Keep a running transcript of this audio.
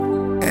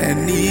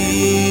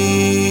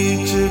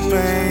need to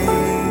pay.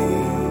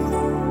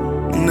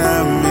 Na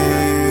me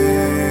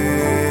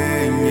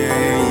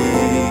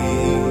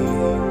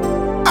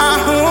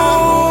aho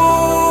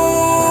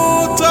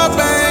to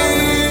pay.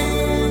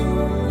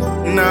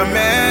 Na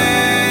me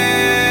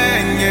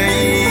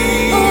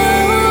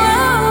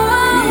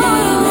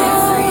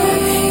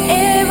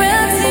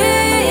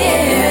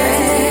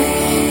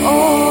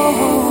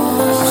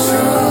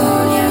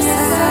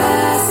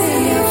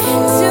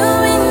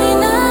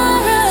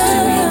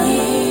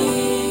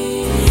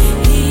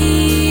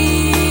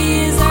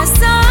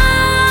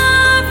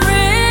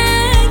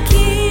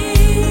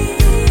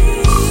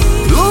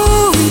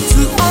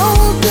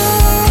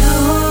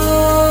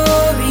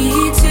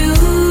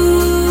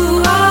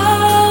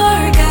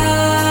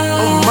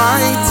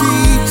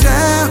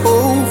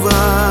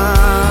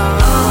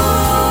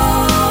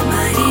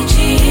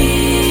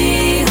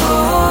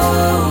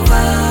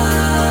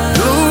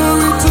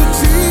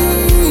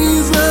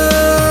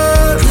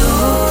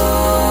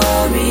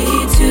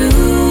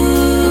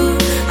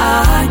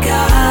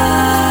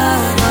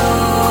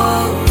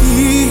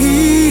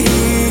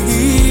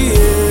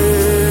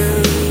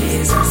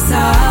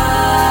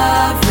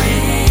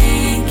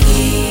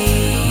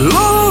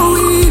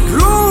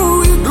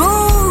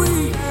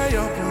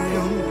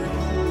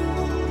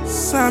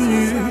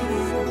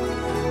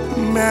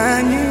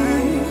Mani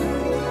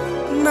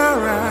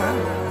nara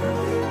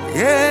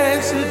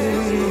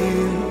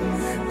yesudim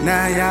na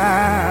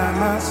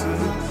yamasu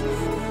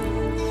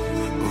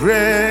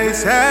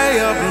raise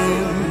up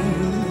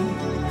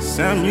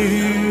samu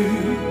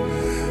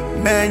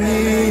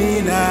mani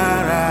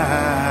nara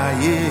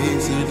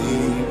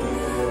yesudim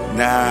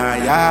na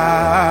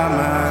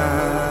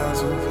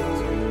yamasu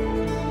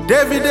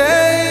David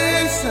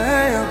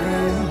say up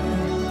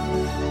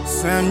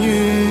samu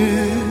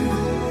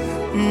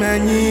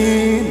mani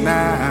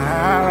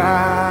nara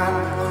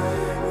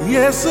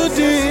Yesu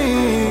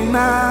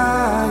dina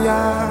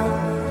ya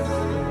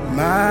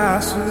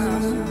masu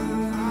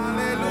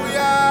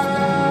Hallelujah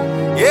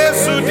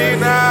Yesu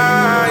dina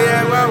ya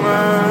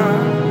wawa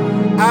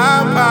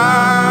apa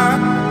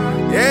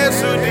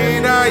Yesu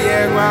dina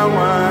ya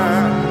wawa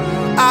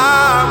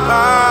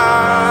apa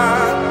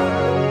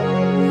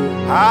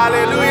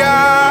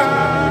Hallelujah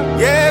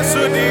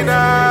Yesu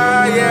dina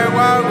ya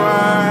wawa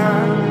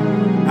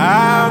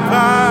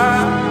apa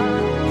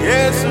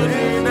Yesu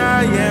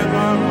dina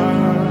yewawa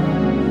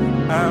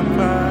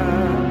apa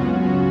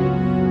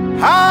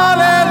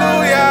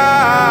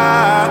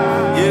Hallelujah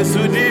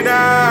Yesu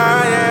dina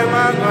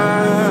yewawa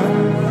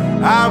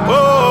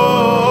apo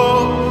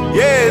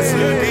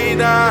Yesu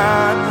dina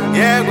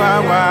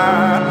yewawa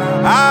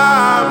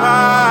apa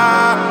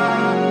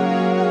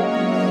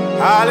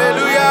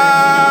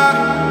Hallelujah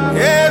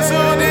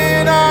Yesu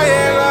dina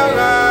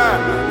yewawa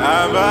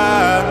apa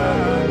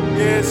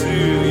Yesu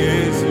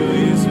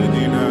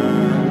dina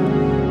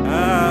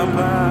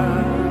apa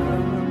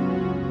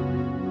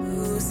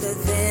Closer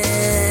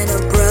than a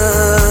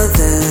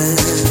brother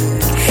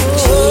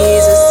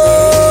Jesus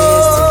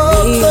is to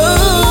me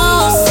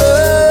Closer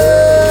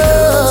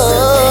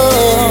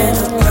than a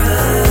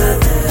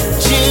brother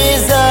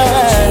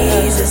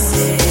Jesus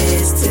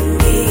is to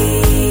me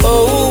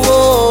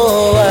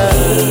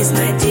He's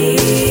my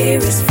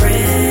dearest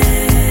friend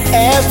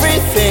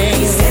Everything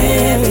He's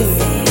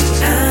everything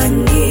I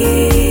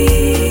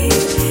need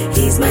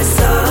He's my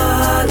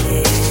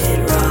solid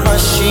rock my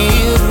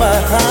shield, my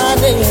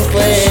hiding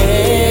place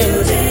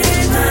Shield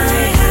in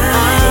my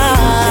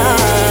hiding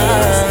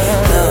place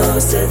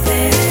Closer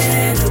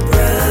than a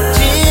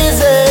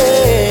brother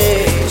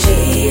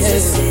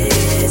Jesus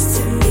is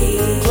to me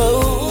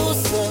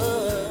closer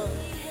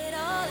Hid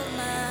all of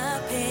my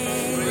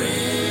pain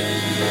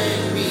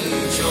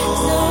So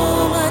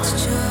much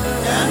joy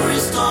and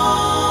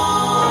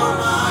restore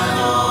my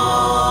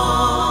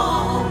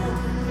home.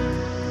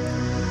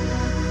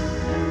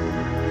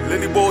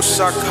 Lili bo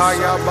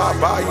shakaya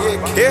baba ye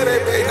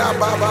kerebe na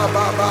baba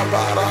baba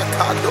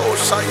barakado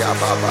shaya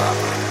baba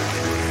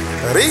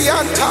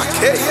Rianta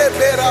keye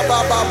bera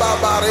baba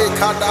baba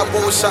rekada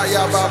bo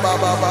shaya baba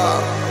baba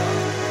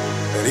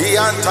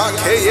Rianta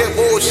keye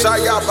bo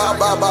shaya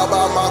baba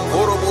baba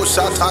makoro bo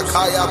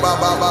shatakaya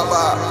baba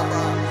baba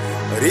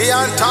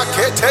Rianta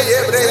kete ye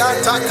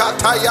brianta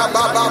kataya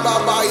baba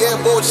baba ye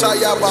bo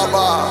shaya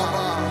baba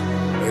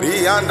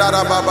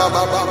Riandara baba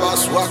baba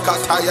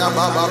swakataya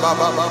baba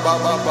baba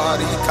baba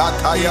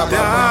rikataya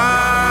baba.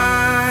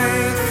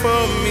 He died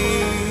for me.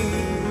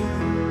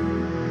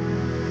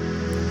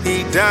 He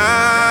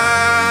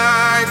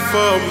died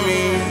for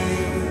me,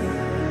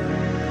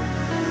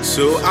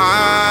 so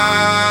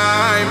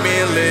I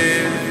may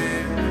live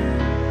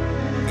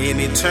in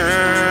eternity.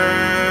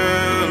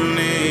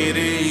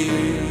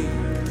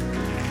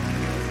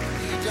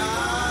 He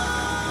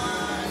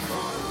died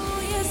for me.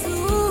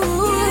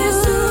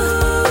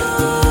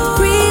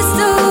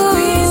 Cristo,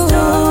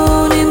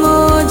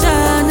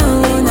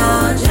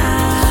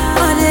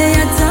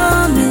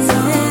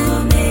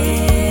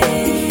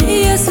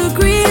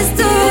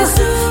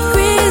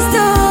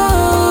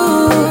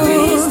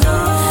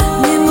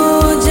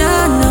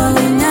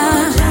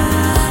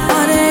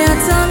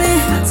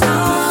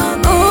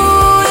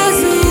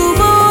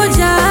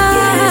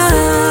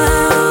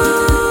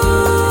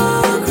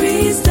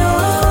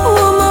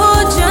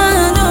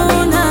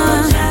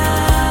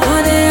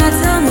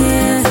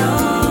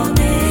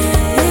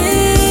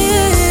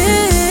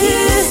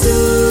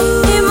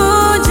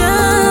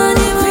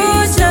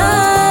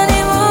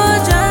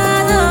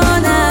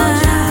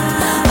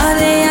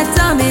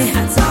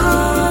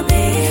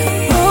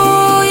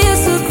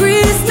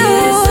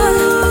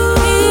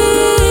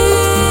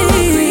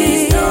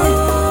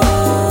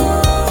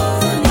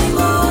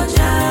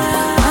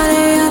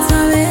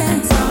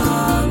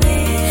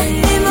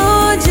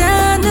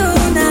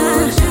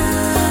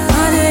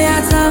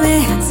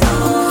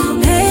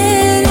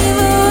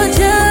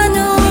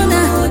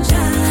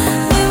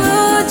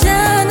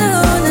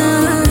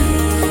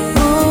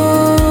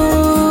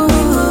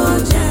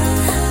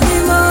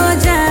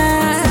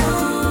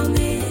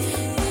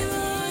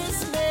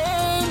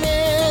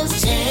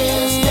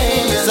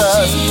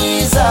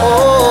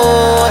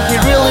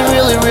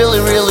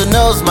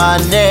 knows my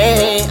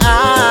name.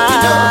 He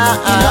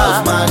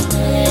knows my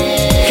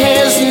name.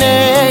 His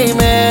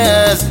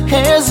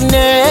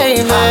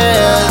name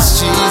is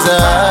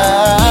Jesus.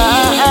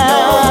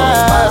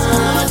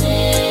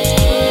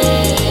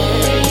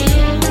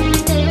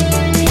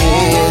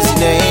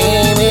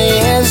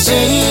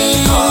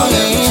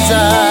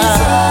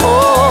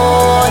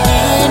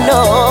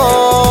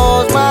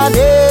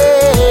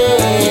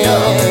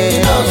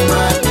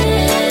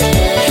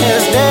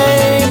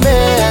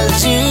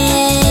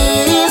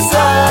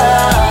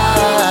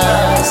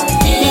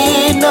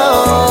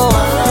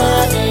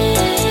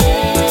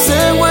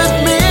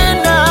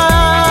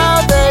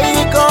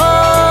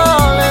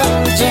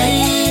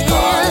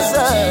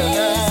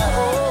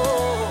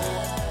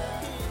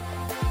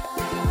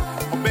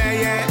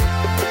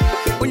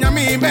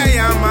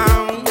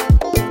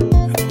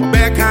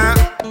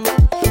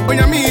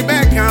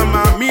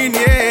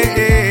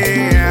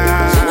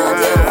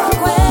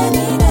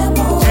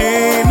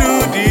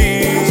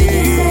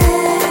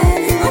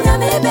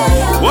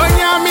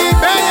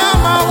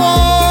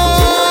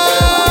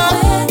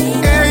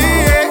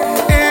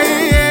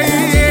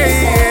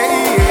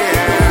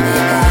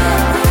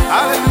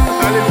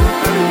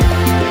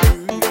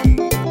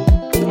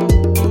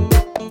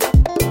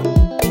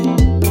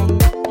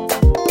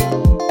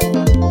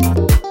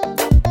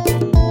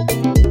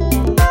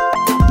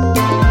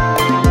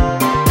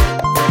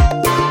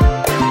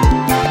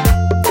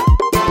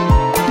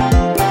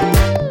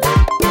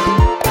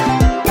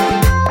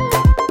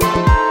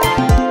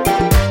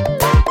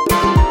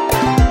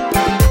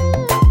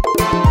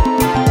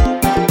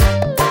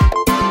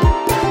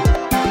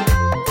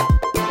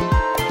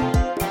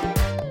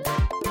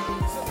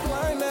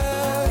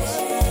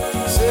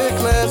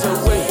 Sickness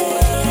away,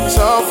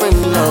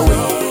 suffering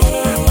away,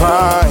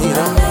 pride,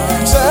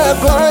 sad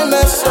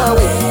blindness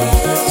away,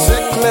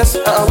 sickness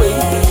away,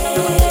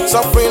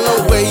 suffering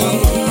away,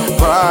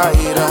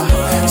 pride,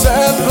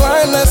 sad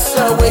blindness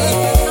away,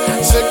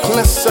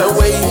 sickness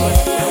away,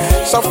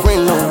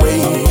 suffering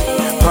away,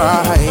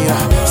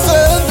 pride.